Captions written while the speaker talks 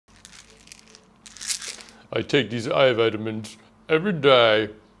I take these eye vitamins every day.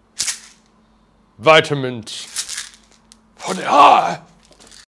 Vitamins for the eye.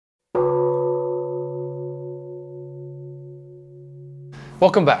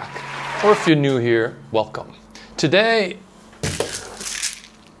 Welcome back, or if you're new here, welcome. Today,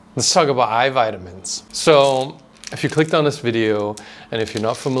 let's talk about eye vitamins. So, if you clicked on this video, and if you're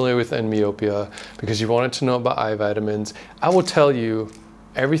not familiar with Endmyopia, because you wanted to know about eye vitamins, I will tell you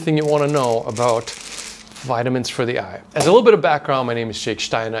everything you want to know about vitamins for the eye. As a little bit of background, my name is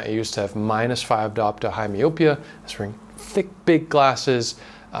Steiner. I used to have -5 diopter high myopia. I was wearing thick, big glasses.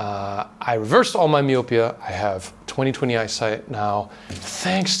 I reversed all my myopia. I have 20/20 eyesight now,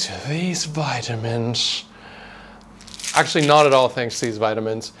 thanks to these vitamins. Actually, not at all thanks to these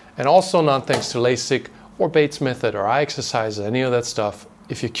vitamins, and also not thanks to LASIK or Bates method or eye exercise, any of that stuff.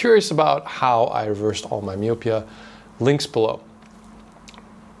 If you're curious about how I reversed all my myopia, links below.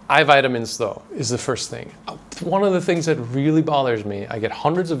 Eye vitamins, though, is the first thing. One of the things that really bothers me, I get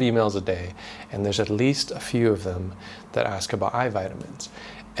hundreds of emails a day, and there's at least a few of them that ask about eye vitamins.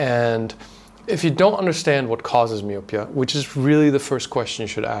 And if you don't understand what causes myopia, which is really the first question you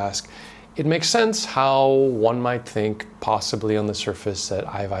should ask, it makes sense how one might think possibly on the surface that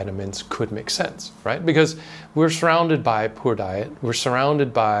eye vitamins could make sense, right? Because we're surrounded by poor diet, we're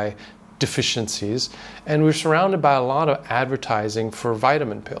surrounded by deficiencies, and we're surrounded by a lot of advertising for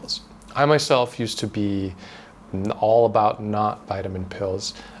vitamin pills. I myself used to be all about not vitamin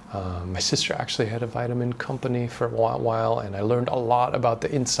pills. My sister actually had a vitamin company for a while, and I learned a lot about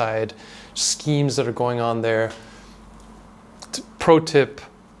the inside schemes that are going on there. Pro tip,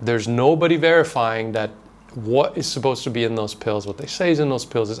 there's nobody verifying that what is supposed to be in those pills, what they say is in those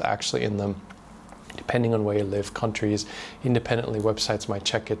pills, is actually in them. Depending on where you live, countries, independently, websites might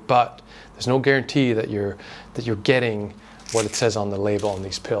check it, but there's no guarantee that you're getting what it says on the label on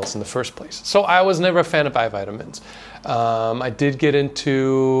these pills in the first place. So I was never a fan of eye vitamins. I did get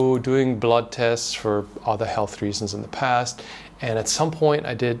into doing blood tests for other health reasons in the past, and at some point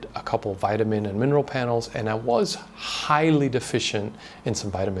I did a couple vitamin and mineral panels, and I was highly deficient in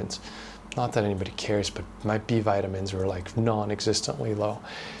some vitamins. Not that anybody cares, but my B vitamins were like non-existently low.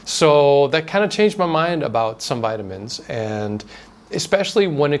 So that kind of changed my mind about some vitamins, and especially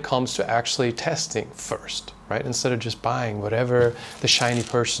when it comes to actually testing first, right? Instead of just buying whatever the shiny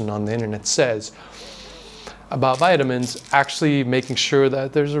person on the internet says about vitamins, actually making sure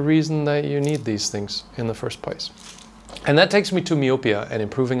that there's a reason that you need these things in the first place. And that takes me to myopia and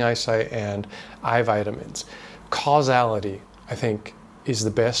improving eyesight and eye vitamins. Causality, I think, is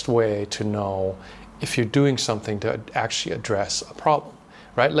the best way to know if you're doing something to actually address a problem,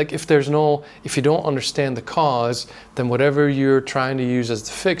 right? Like if you don't understand the cause, then whatever you're trying to use as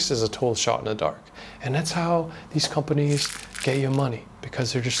the fix is a total shot in the dark. And that's how these companies get you money,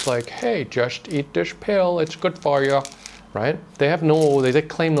 because they're just like, hey, just eat this pill, it's good for you, right? They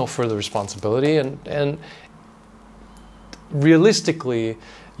claim no further responsibility, and realistically,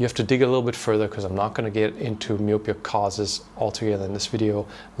 you have to dig a little bit further, because I'm not going to get into myopia causes altogether in this video.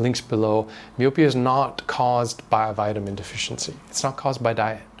 Links below. Myopia is not caused by a vitamin deficiency. It's not caused by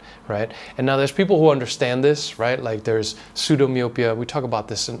diet, right? And now there's people who understand this, right? Like there's pseudomyopia. We talk about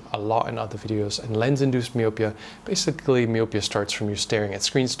this a lot in other videos. And lens-induced myopia. Basically, myopia starts from you staring at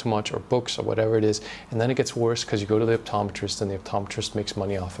screens too much or books or whatever it is. And then it gets worse because you go to the optometrist, and the optometrist makes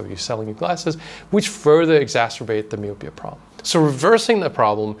money off of you selling you glasses, which further exacerbate the myopia problem. So reversing the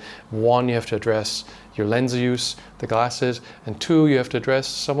problem, one, you have to address your lens use, the glasses, and two, you have to address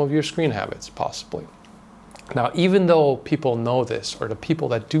some of your screen habits, possibly. Now, even though people know this, or the people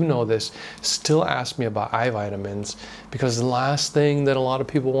that do know this still ask me about eye vitamins, because the last thing that a lot of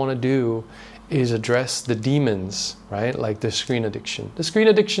people want to do is address the demons, right? Like the screen addiction. The screen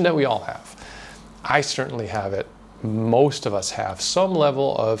addiction that we all have. I certainly have it. Most of us have some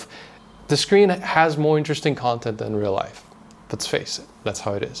level of, the screen has more interesting content than real life. Let's face it, that's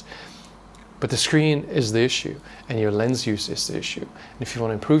how it is. But the screen is the issue, and your lens use is the issue. And if you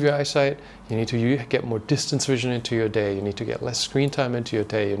want to improve your eyesight, you need to get more distance vision into your day. You need to get less screen time into your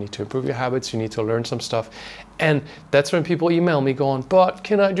day. You need to improve your habits. You need to learn some stuff. And that's when people email me going, but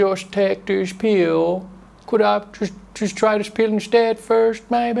can I just take this pill? Could I just try this pill instead first,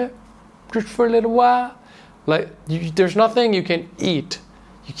 maybe? Just for a little while? Like, there's nothing you can eat.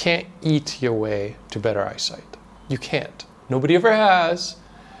 You can't eat your way to better eyesight. You can't. Nobody ever has.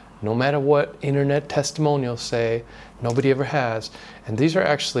 No matter what internet testimonials say, nobody ever has. And these are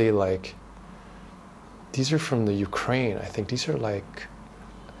actually like, these are from the Ukraine. I think these are like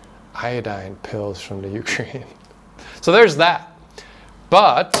iodine pills from the Ukraine. So there's that.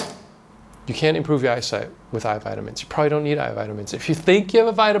 But You can't improve your eyesight with eye vitamins. You probably don't need eye vitamins. If you think you have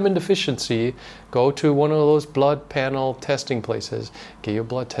a vitamin deficiency, go to one of those blood panel testing places, get your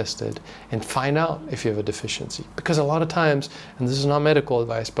blood tested, and find out if you have a deficiency. Because a lot of times, and this is not medical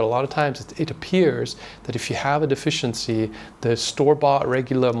advice, but a lot of times it appears that if you have a deficiency, the store-bought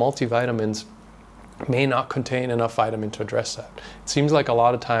regular multivitamins may not contain enough vitamin to address that. It seems like a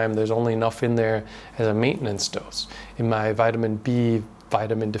lot of time there's only enough in there as a maintenance dose. In my vitamin B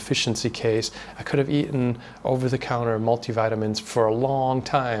vitamin deficiency case, I could have eaten over-the-counter multivitamins for a long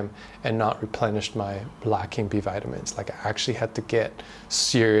time and not replenished my lacking B vitamins. Like, I actually had to get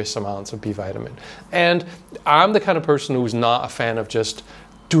serious amounts of B vitamin. And I'm the kind of person who's not a fan of just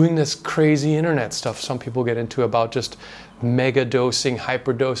doing this crazy internet stuff some people get into about just mega dosing,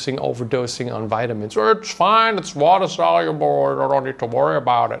 hyperdosing, overdosing on vitamins. Or it's fine, it's water soluble, I don't need to worry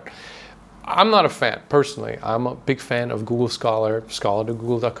about it. I'm not a fan, personally. I'm a big fan of Google Scholar,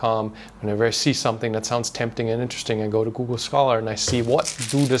 scholar.google.com. Whenever I see something that sounds tempting and interesting, I go to Google Scholar and I see, what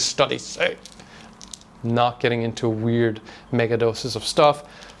do the studies say? Not getting into weird mega doses of stuff.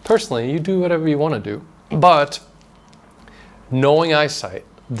 Personally, you do whatever you want to do. But knowing eyesight,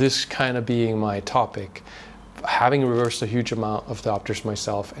 this kind of being my topic, having reversed a huge amount of diopters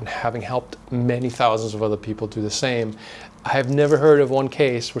myself and having helped many thousands of other people do the same, I have never heard of one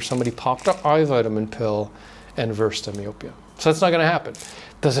case where somebody popped an eye vitamin pill and reversed a myopia. So that's not going to happen.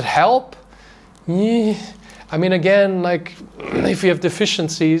 Does it help? Yeah. I mean, again, like, if you have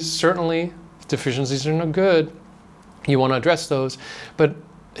deficiencies, certainly deficiencies are not good. You want to address those, but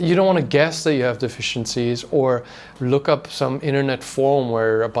you don't want to guess that you have deficiencies or look up some internet forum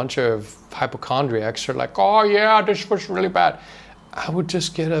where a bunch of hypochondriacs are like, oh yeah, this was really bad. I would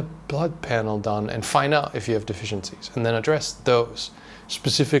just get a blood panel done and find out if you have deficiencies and then address those,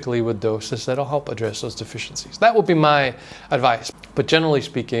 specifically with doses that'll help address those deficiencies. That would be my advice. But generally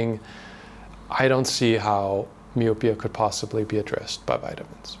speaking, I don't see how myopia could possibly be addressed by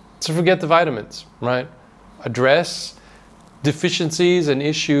vitamins. So forget the vitamins, right? Address deficiencies and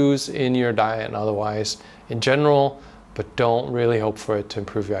issues in your diet and otherwise in general, but don't really hope for it to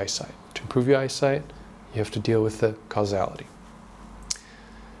improve your eyesight. To improve your eyesight, you have to deal with the causality.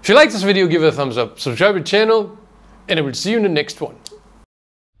 If you like this video, give it a thumbs up, subscribe to the channel, and I will see you in the next one.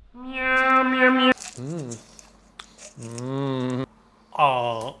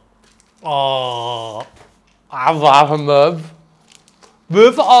 Eyevitamins.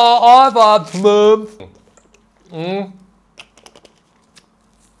 With eyevitamins.